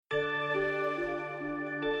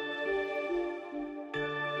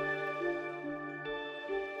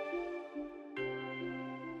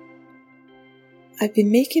I've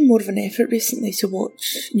been making more of an effort recently to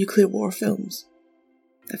watch nuclear war films.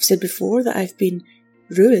 I've said before that I've been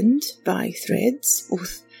ruined by Threads,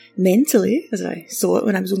 both mentally, as I saw it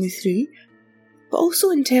when I was only 3, but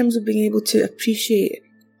also in terms of being able to appreciate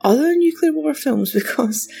other nuclear war films,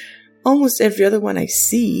 because almost every other one I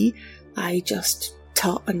see, I just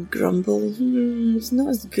tut and grumble, it's not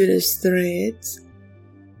as good as Threads.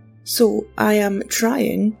 So I am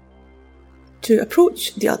trying to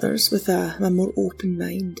approach the others with a more open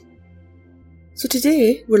mind. So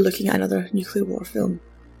today we're looking at another nuclear war film,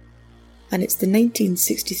 and it's the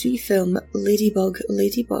 1963 film Ladybug,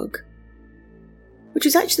 Ladybug, which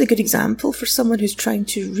is actually a good example for someone who's trying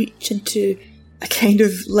to reach into a kind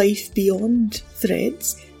of life beyond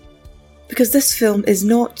Threads, because this film is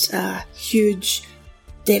not a huge,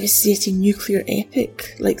 devastating nuclear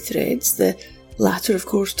epic like Threads, the latter of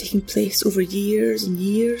course taking place over years and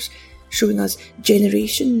years, showing us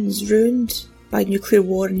generations ruined by nuclear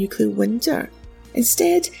war and nuclear winter.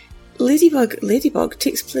 Instead, Ladybug, Ladybug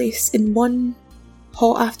takes place in one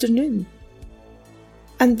hot afternoon.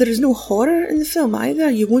 And there is no horror in the film either.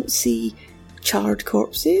 You won't see charred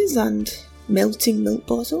corpses and melting milk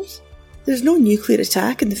bottles. There's no nuclear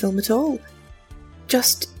attack in the film at all.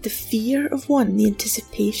 Just the fear of one, the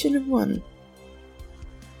anticipation of one.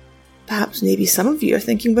 Perhaps maybe some of you are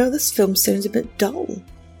thinking, well, this film sounds a bit dull.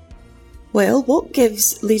 Well, what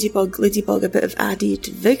gives Ladybug, Ladybug a bit of added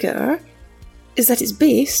vigour is that it's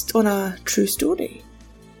based on a true story.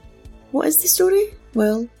 What is the story?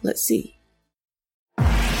 Well, let's see.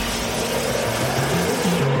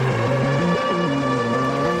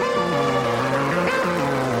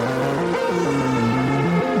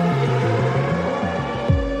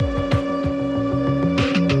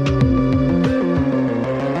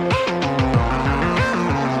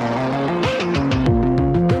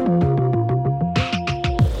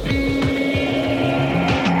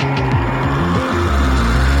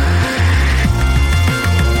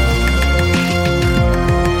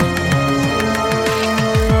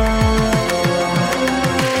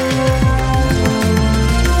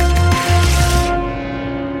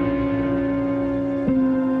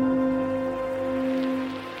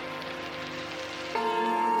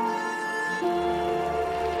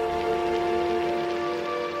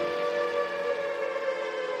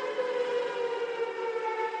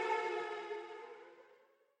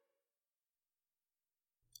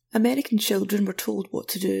 American children were told what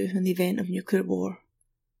to do in the event of nuclear war.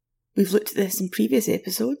 We've looked at this in previous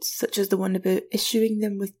episodes, such as the one about issuing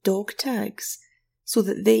them with dog tags, so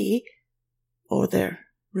that they, or their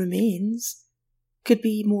remains, could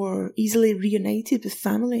be more easily reunited with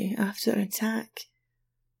family after an attack.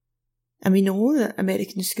 And we know that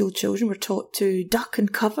American school children were taught to duck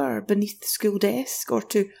and cover beneath the school desk, or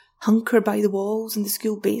to hunker by the walls in the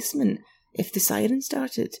school basement if the siren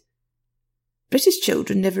started. British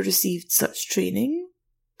children never received such training,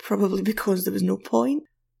 probably because there was no point,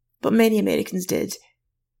 but many Americans did.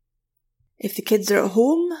 If the kids are at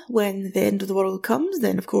home when the end of the world comes,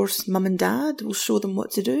 then of course mum and dad will show them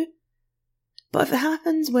what to do. But if it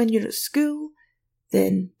happens when you're at school,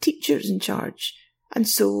 then teachers in charge, and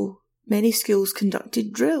so many schools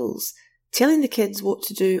conducted drills, telling the kids what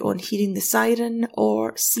to do on hearing the siren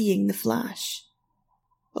or seeing the flash.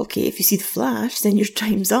 Okay, if you see the flash, then your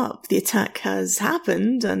time's up. The attack has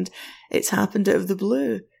happened, and it's happened out of the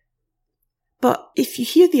blue. But if you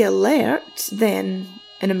hear the alert, then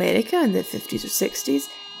in America in the 50s or 60s,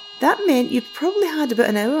 that meant you probably had about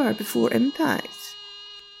an hour before impact.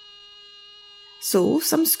 So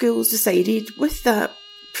some schools decided with that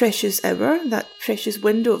precious hour, that precious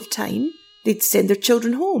window of time, they'd send their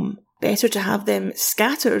children home. Better to have them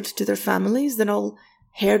scattered to their families than all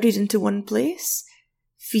herded into one place,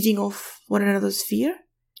 feeding off one another's fear.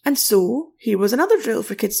 And so, here was another drill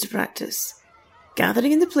for kids to practice,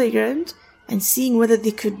 gathering in the playground and seeing whether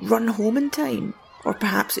they could run home in time, or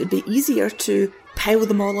perhaps it would be easier to pile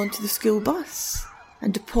them all onto the school bus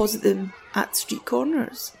and deposit them at street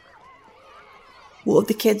corners. What of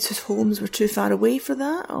the kids whose homes were too far away for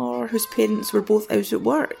that, or whose parents were both out at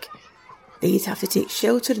work? They'd have to take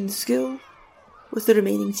shelter in the school with the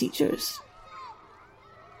remaining teachers.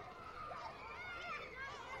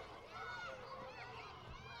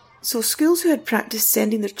 So schools who had practiced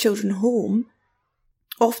sending their children home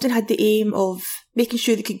often had the aim of making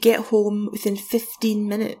sure they could get home within 15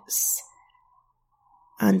 minutes.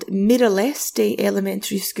 And Mira Leste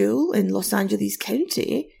Elementary School in Los Angeles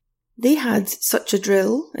County, they had such a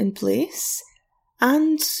drill in place,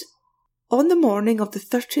 and on the morning of the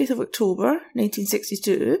 30th of October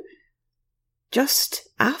 1962, just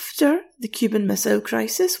after the Cuban Missile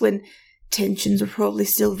Crisis, when tensions were probably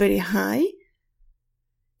still very high,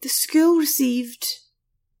 the school received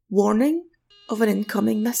warning of an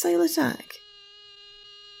incoming missile attack.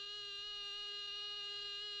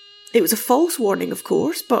 It was a false warning, of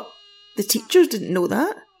course, but the teachers didn't know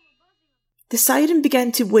that. The siren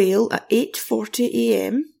began to wail at 8:40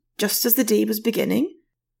 a.m, just as the day was beginning,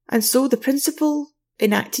 and so the principal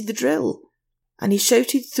enacted the drill, and he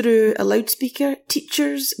shouted through a loudspeaker,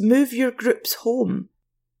 "Teachers, move your groups home."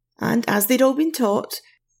 And as they'd all been taught,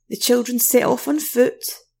 the children set off on foot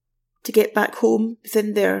to get back home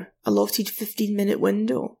within their allotted 15-minute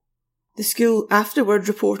window. The school afterward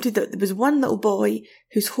reported that there was one little boy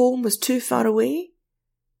whose home was too far away,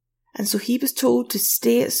 and so he was told to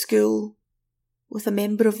stay at school with a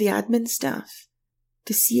member of the admin staff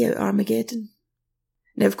to see out Armageddon.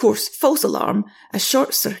 Now, of course, false alarm, a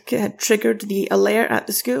short circuit had triggered the alert at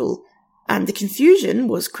the school, and the confusion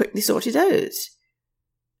was quickly sorted out.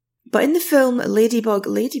 But in the film Ladybug,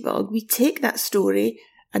 Ladybug, we take that story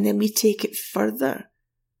and then we take it further.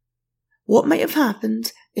 What might have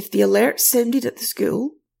happened if the alert sounded at the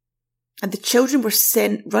school and the children were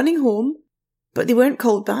sent running home, but they weren't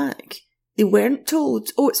called back? They weren't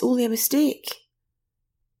told, "Oh, it's only a mistake."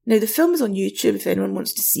 Now, the film is on YouTube if anyone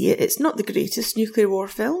wants to see it. It's not the greatest nuclear war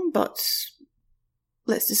film, but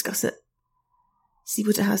let's discuss it. See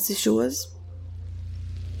what it has to show us.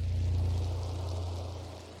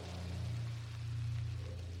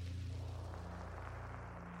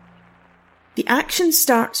 The action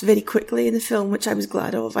starts very quickly in the film, which I was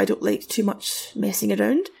glad of. I don't like too much messing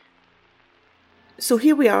around. So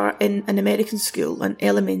here we are in an American school, an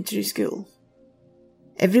elementary school.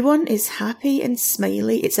 Everyone is happy and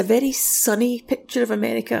smiley. It's a very sunny picture of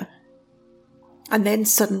America. And then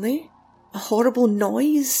suddenly, a horrible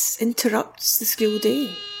noise interrupts the school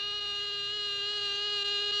day.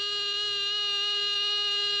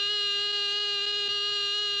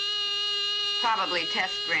 Probably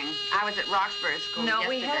test ring. I was at Roxbury School yesterday. No,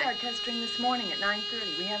 we had our test ring this morning at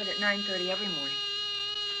 9:30. We have it at 9:30 every morning.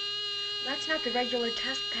 That's not the regular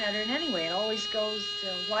test pattern anyway. It always goes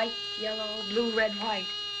white, yellow, blue, red, white.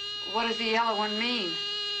 What does the yellow one mean?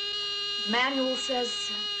 The manual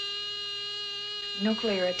says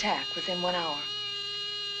nuclear attack within 1 hour.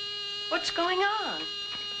 What's going on?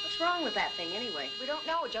 What's wrong with that thing anyway? We don't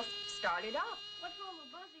know. Just start it up. What's all the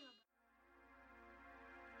buzzing about?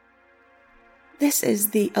 This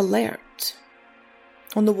is the alert.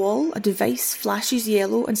 On the wall, a device flashes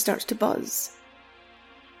yellow and starts to buzz.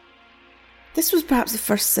 This was perhaps the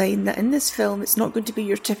first sign that in this film it's not going to be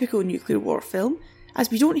your typical nuclear war film,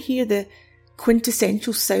 as we don't hear the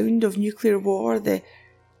quintessential sound of nuclear war, the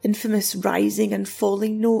infamous rising and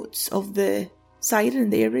falling notes of the siren,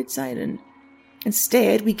 the air raid siren.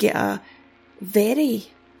 Instead, we get a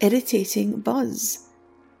very irritating buzz.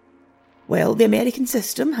 Well, the American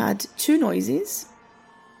system had two noises.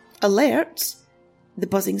 Alert, the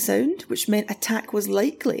buzzing sound, which meant attack was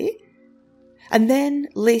likely, and then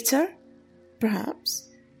later, perhaps,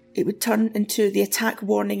 it would turn into the attack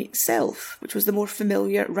warning itself, which was the more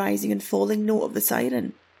familiar rising and falling note of the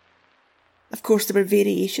siren. Of course, there were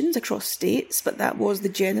variations across states, but that was the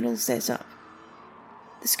general setup.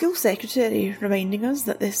 The school secretary, reminding us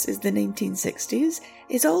that this is the 1960s,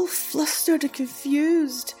 is all flustered and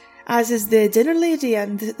confused, as is the dinner lady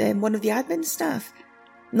and one of the admin staff.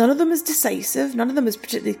 None of them is decisive, none of them is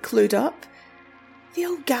particularly clued up. They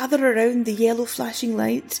all gather around the yellow flashing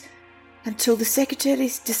light until the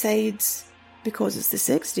secretary decides, because it's the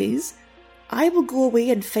 60s, I will go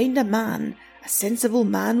away and find a man. A sensible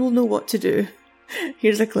man will know what to do.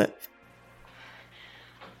 Here's a clip.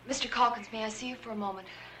 Mr. Calkins, may I see you for a moment?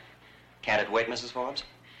 Can't it wait, Mrs. Forbes?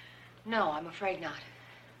 No, I'm afraid not.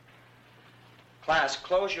 Class,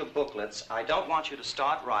 close your booklets. I don't want you to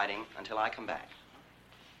start writing until I come back.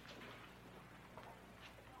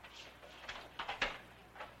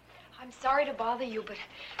 I'm sorry to bother you, but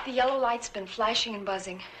the yellow light's been flashing and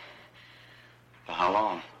buzzing. For how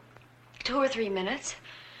long? 2 or 3 minutes.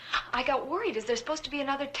 I got worried. Is there supposed to be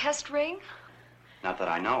another test ring? Not that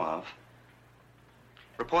I know of.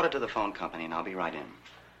 Report it to the phone company and I'll be right in.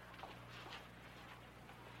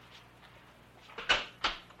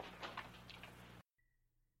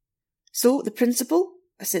 So the principal,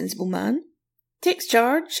 a sensible man, takes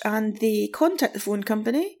charge and they contact the phone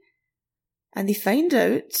company and they find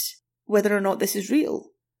out whether or not this is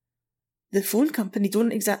real. The phone company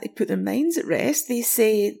don't exactly put their minds at rest. They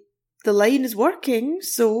say the line is working,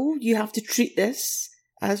 so you have to treat this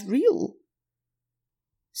as real.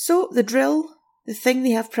 So the drill, the thing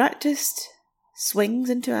they have practiced, swings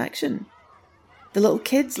into action. The little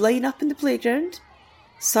kids line up in the playground.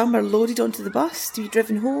 Some are loaded onto the bus to be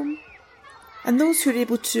driven home. and those who are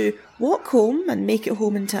able to walk home and make it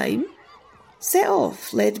home in time set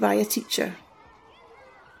off, led by a teacher.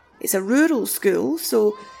 It's a rural school,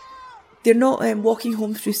 so they're not walking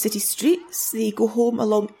home through city streets. They go home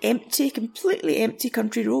along completely empty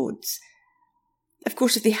country roads. Of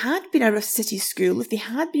course, if they had been a city school, if they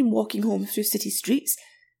had been walking home through city streets,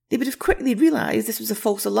 they would have quickly realised this was a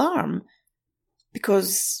false alarm,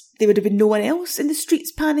 because there would have been no one else in the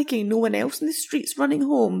streets panicking, no one else in the streets running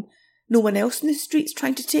home, no one else in the streets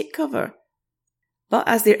trying to take cover. But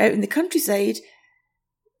as they're out in the countryside,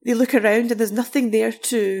 they look around and there's nothing there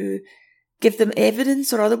to give them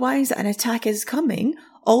evidence or otherwise that an attack is coming.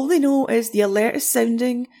 All they know is the alert is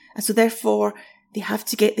sounding, and so therefore they have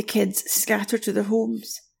to get the kids scattered to their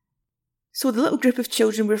homes. So the little group of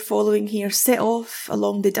children we're following here set off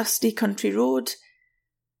along the dusty country road,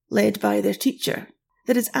 led by their teacher.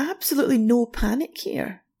 There is absolutely no panic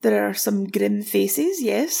here. There are some grim faces,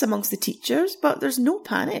 yes, amongst the teachers, but there's no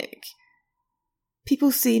panic.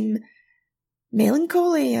 People seem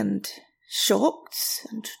melancholy and shocked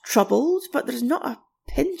and troubled, but there's not a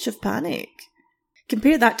pinch of panic.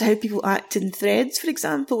 Compare that to how people act in Threads, for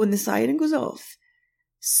example, when the siren goes off.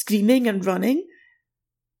 Screaming and running.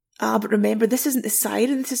 But remember, this isn't the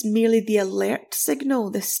siren, this is merely the alert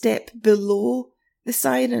signal, the step below the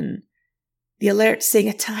siren. The alert saying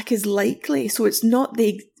attack is likely, so it's not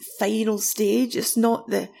the final stage, it's not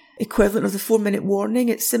the equivalent of the 4-minute warning,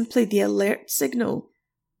 it's simply the alert signal.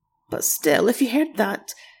 But still, if you heard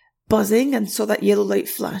that buzzing and saw that yellow light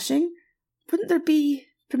flashing, wouldn't there be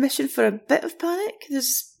permission for a bit of panic?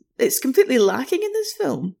 It's completely lacking in this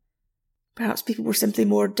film. Perhaps people were simply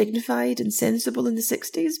more dignified and sensible in the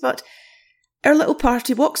 60s, but our little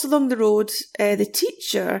party walks along the road. The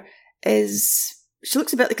teacher she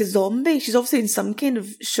looks a bit like a zombie. She's obviously in some kind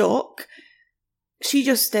of shock. She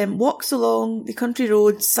just walks along the country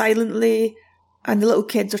road silently, and the little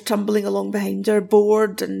kids are tumbling along behind her,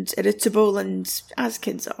 bored and irritable, and as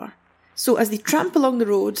kids are. So as they tramp along the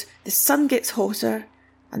road, the sun gets hotter,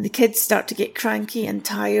 and the kids start to get cranky and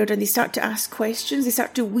tired, and they start to ask questions. They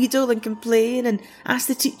start to wheedle and complain and ask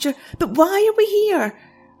the teacher, "But why are we here?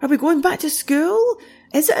 Are we going back to school?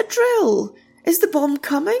 Is it a drill? Is the bomb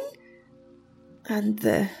coming?" And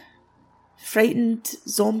the frightened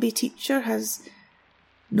zombie teacher has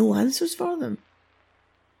no answers for them.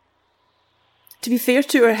 To be fair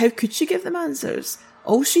to her, how could she give them answers?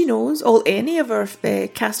 All she knows, all any of our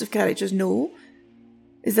cast of characters know,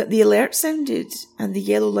 is that the alert sounded and the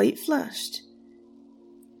yellow light flashed.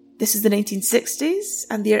 This is the 1960s,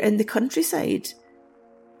 and they are in the countryside.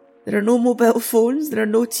 There are no mobile phones, there are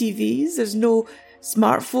no TVs, there's no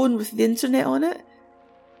smartphone with the internet on it.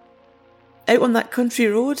 Out on that country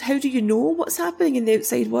road, how do you know what's happening in the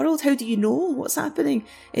outside world? How do you know what's happening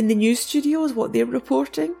in the news studios, what they're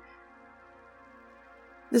reporting?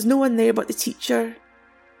 There's no one there but the teacher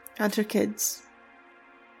and her kids.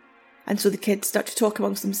 And so the kids start to talk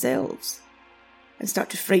amongst themselves and start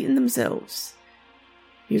to frighten themselves.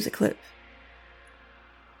 Here's a clip.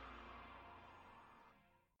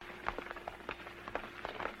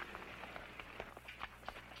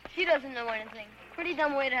 She doesn't know anything. Pretty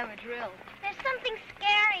dumb way to have a drill. There's something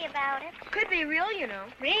scary about it. Could be real, you know.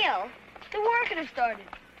 Real? The war could have started.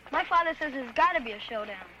 My father says there's got to be a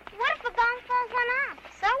showdown. What if a bomb falls on us?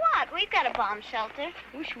 So what? We've got a bomb shelter.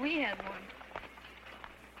 Wish we had one.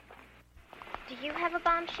 Do you have a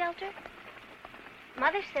bomb shelter?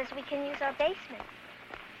 Mother says we can use our basement.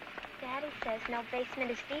 Daddy says no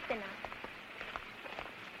basement is deep enough.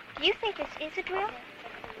 Do you think this is a drill?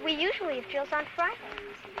 We usually have drills on Fridays.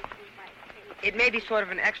 It may be sort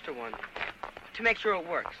of an extra one, to make sure it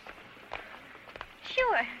works.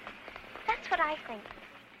 Sure. That's what I think.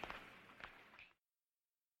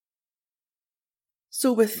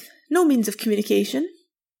 So with no means of communication,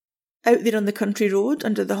 out there on the country road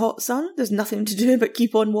under the hot sun, there's nothing to do but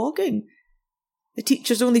keep on walking. The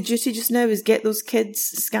teacher's only duty just now is get those kids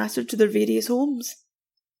scattered to their various homes.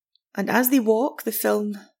 And as they walk, the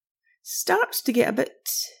film starts to get a bit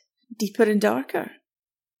deeper and darker.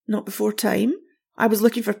 Not before time. I was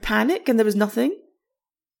looking for panic and there was nothing.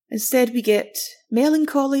 Instead we get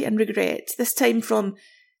melancholy and regret, this time from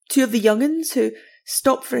two of the young'uns who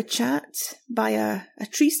stop for a chat by a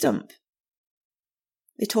tree stump.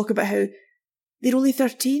 They talk about how they're only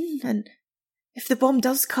 13 and if the bomb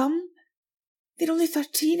does come, they're only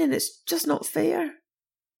 13 and it's just not fair.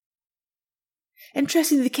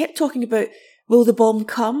 Interestingly, they kept talking about, will the bomb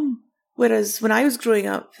come? Whereas when I was growing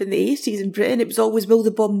up in the 80s in Britain, it was always, will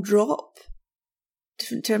the bomb drop?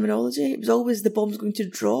 Different terminology. It was always the bomb's going to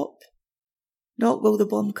drop, not will the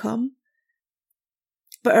bomb come.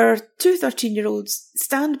 But our two 13-year-olds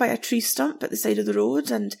stand by a tree stump at the side of the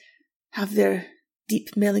road and have their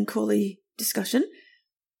deep melancholy discussion.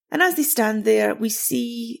 And as they stand there, we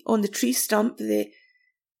see on the tree stump the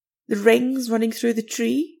rings running through the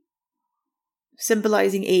tree,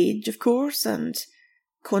 symbolising age, of course, and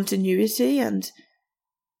continuity and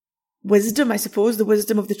wisdom, I suppose, the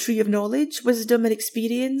wisdom of the tree of knowledge, wisdom and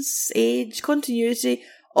experience, age, continuity,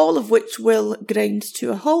 all of which will grind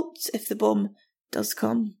to a halt if the bomb does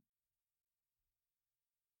come.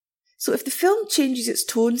 So if the film changes its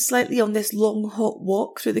tone slightly on this long, hot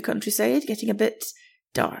walk through the countryside, getting a bit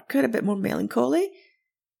darker, a bit more melancholy,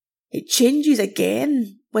 it changes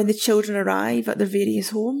again when the children arrive at their various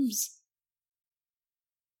homes.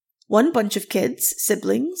 One bunch of kids,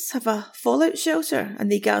 siblings, have a fallout shelter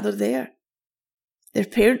and they gather there. Their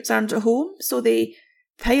parents aren't at home, so they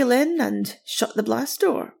pile in and shut the blast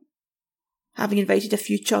door, having invited a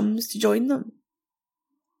few chums to join them.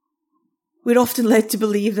 We're often led to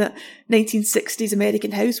believe that 1960s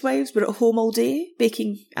American housewives were at home all day,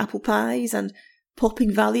 baking apple pies and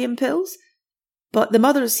popping Valium pills, but the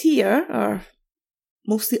mothers here are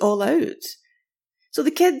mostly all out. So the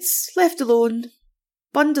kids, left alone,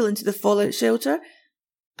 bundle into the fallout shelter,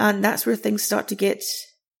 and that's where things start to get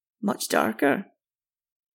much darker.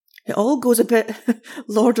 It all goes a bit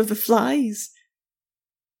Lord of the Flies.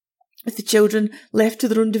 With the children left to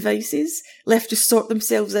their own devices, left to sort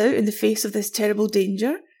themselves out in the face of this terrible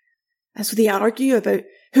danger. And so they argue about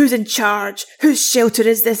who's in charge, whose shelter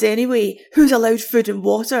is this anyway, who's allowed food and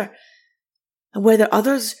water, and whether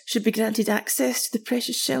others should be granted access to the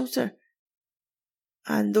precious shelter.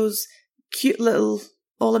 And those cute little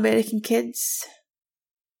all-American kids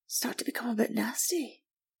start to become a bit nasty.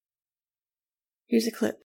 Here's a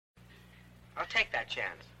clip. I'll take that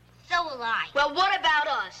chance. So will I. Well, what about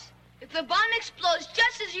us? If the bomb explodes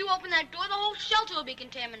just as you open that door, the whole shelter will be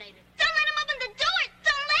contaminated. Don't let him open the door!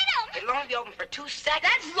 Don't let him! It'll only be open for 2 seconds.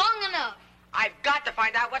 That's long enough. I've got to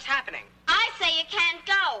find out what's happening. I say you can't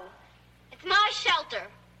go. It's my shelter.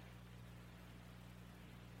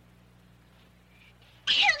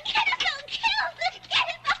 Kill, get him out! Get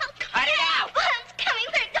him out! Cut it out! Bomb's coming!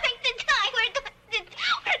 We're going to die! We're going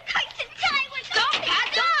to die! Stop, Pat!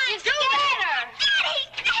 Don't you do that! Daddy!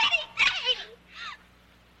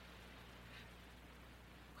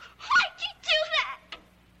 Why'd you do that?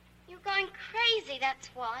 You're going crazy, that's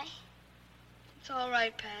why. It's all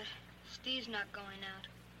right, Pat. Steve's not going out.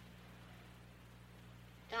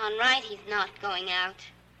 Darn right he's not going out.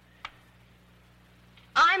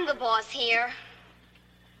 I'm the boss here.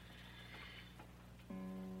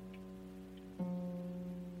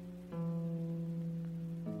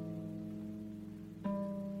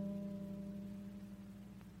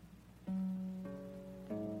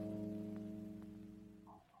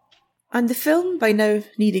 And the film, by now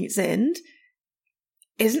nearing its end,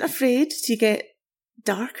 isn't afraid to get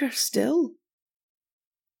darker still.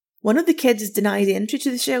 One of the kids is denied entry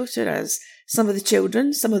to the shelter as some of the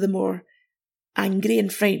children, some of the more angry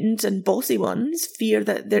and frightened and bossy ones, fear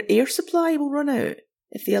that their air supply will run out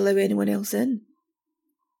if they allow anyone else in.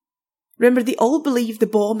 Remember, they all believe the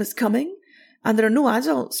bomb is coming, and there are no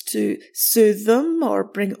adults to soothe them or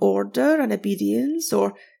bring order and obedience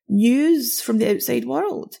or news from the outside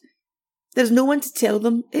world. There's no one to tell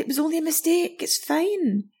them it was only a mistake, it's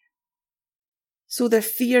fine. So their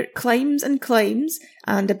fear climbs and climbs,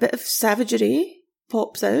 and a bit of savagery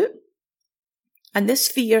pops out. And this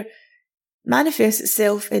fear manifests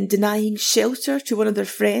itself in denying shelter to one of their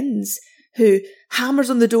friends, who hammers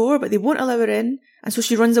on the door, but they won't allow her in, and so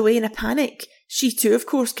she runs away in a panic. She too, of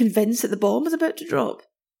course, convinced that the bomb was about to drop.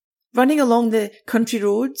 Running along the country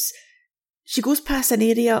roads, she goes past an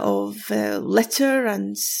area of litter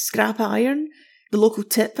and scrap iron, the local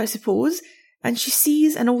tip, I suppose, and she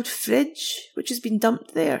sees an old fridge which has been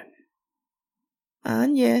dumped there.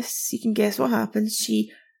 And yes, you can guess what happens.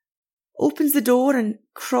 She opens the door and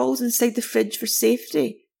crawls inside the fridge for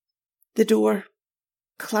safety, the door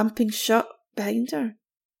clamping shut behind her.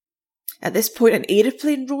 At this point, an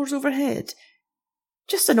aeroplane roars overhead.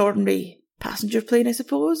 Just an ordinary passenger plane, I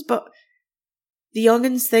suppose, but the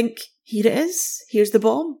young'uns think, here it is, here's the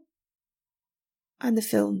bomb. And the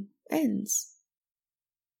film ends.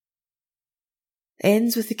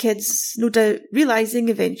 Ends with the kids, no doubt, realising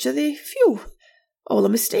eventually, phew, all a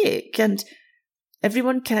mistake, and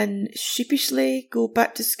everyone can sheepishly go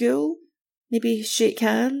back to school, maybe shake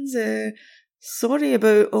hands, sorry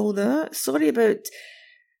about all that, sorry about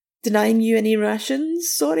denying you any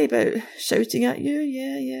rations, sorry about shouting at you,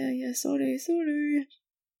 yeah, sorry.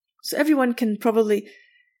 So everyone can probably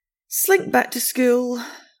slink back to school,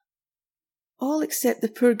 all except the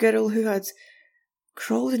poor girl who had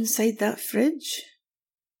crawled inside that fridge.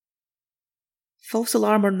 False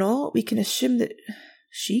alarm or not, we can assume that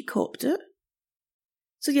she copped it.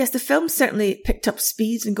 So yes, the film certainly picked up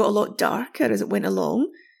speed and got a lot darker as it went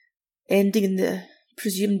along, ending in the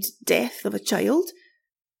presumed death of a child.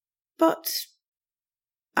 But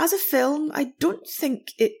as a film, I don't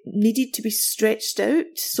think it needed to be stretched out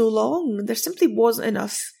so long. There simply wasn't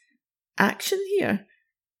enough action here.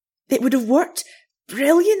 It would have worked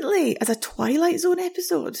brilliantly as a Twilight Zone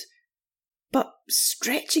episode, but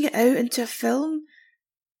stretching it out into a film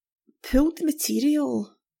pulled the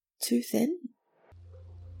material too thin.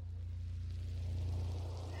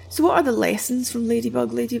 So what are the lessons from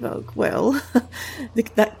Ladybug? Well,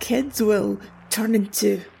 that kids will turn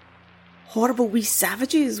into horrible wee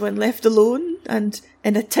savages when left alone and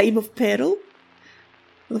in a time of peril.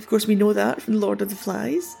 Well, of course we know that from Lord of the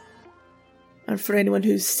Flies. And for anyone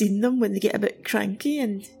who's seen them when they get a bit cranky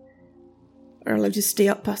and are allowed to stay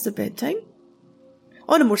up past their bedtime.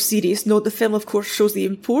 On a more serious note, the film of course shows the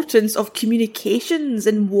importance of communications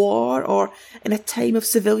in war or in a time of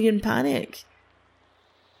civilian panic.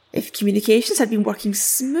 If communications had been working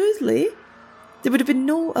smoothly, there would have been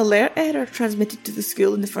no alert error transmitted to the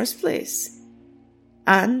school in the first place.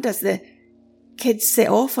 And as the kids set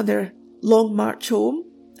off on their long march home,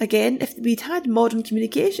 again, if we'd had modern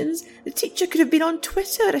communications, the teacher could have been on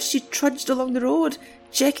Twitter as she trudged along the road,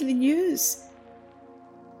 checking the news.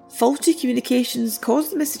 Faulty communications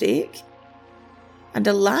caused the mistake, and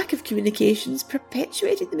a lack of communications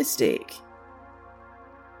perpetuated the mistake.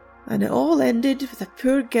 And it all ended with a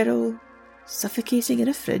poor girl suffocating in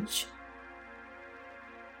a fridge.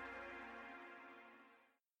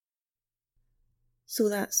 So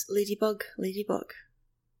that's Ladybug.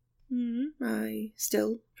 I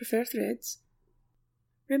still prefer threads.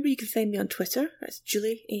 Remember you can find me on Twitter as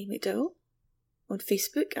Julie A. McDowell, on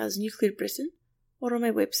Facebook as Nuclear Britain, or on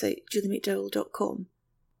my website juliemcdowell.com.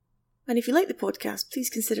 And if you like the podcast, please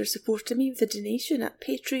consider supporting me with a donation at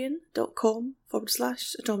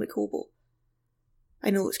patreon.com/atomichobo. I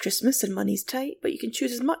know it's Christmas and money's tight, but you can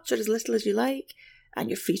choose as much or as little as you like, and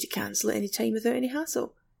you're free to cancel at any time without any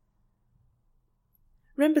hassle.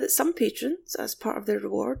 Remember that some patrons, as part of their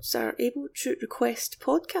rewards, are able to request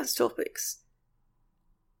podcast topics.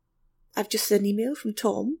 I've just had an email from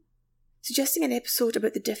Tom suggesting an episode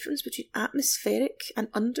about the difference between atmospheric and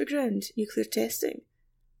underground nuclear testing.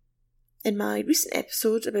 In my recent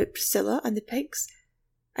episode about Priscilla and the pigs,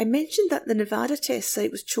 I mentioned that the Nevada test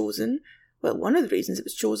site was chosen. Well, one of the reasons it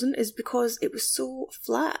was chosen is because it was so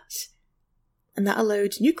flat, and that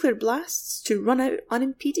allowed nuclear blasts to run out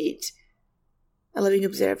unimpeded, allowing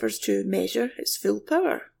observers to measure its full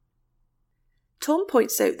power. Tom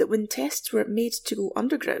points out that when tests were made to go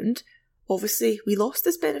underground, obviously we lost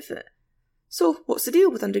this benefit. So what's the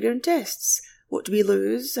deal with underground tests? What do we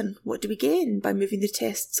lose and what do we gain by moving the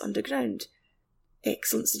tests underground?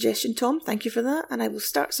 Excellent suggestion, Tom. Thank you for that. And I will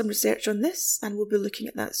start some research on this and we'll be looking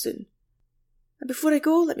at that soon. And before I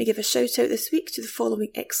go, let me give a shout out this week to the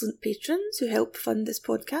following excellent patrons who help fund this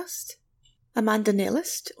podcast. Amanda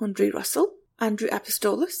Nellist, Andre Russell, Andrew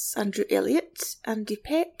Apostolos, Andrew Elliott, Andy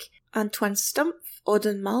Peck, Antoine Stumpf,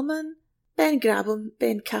 Auden Malman, Ben Grabham,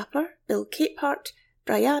 Ben Capper, Bill Capehart,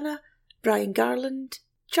 Brianna, Brian Garland,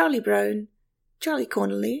 Charlie Brown, Charlie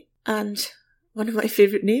Connolly, and one of my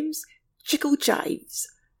favourite names, Chickle Chives.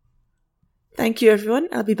 Thank you everyone,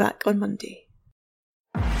 I'll be back on Monday.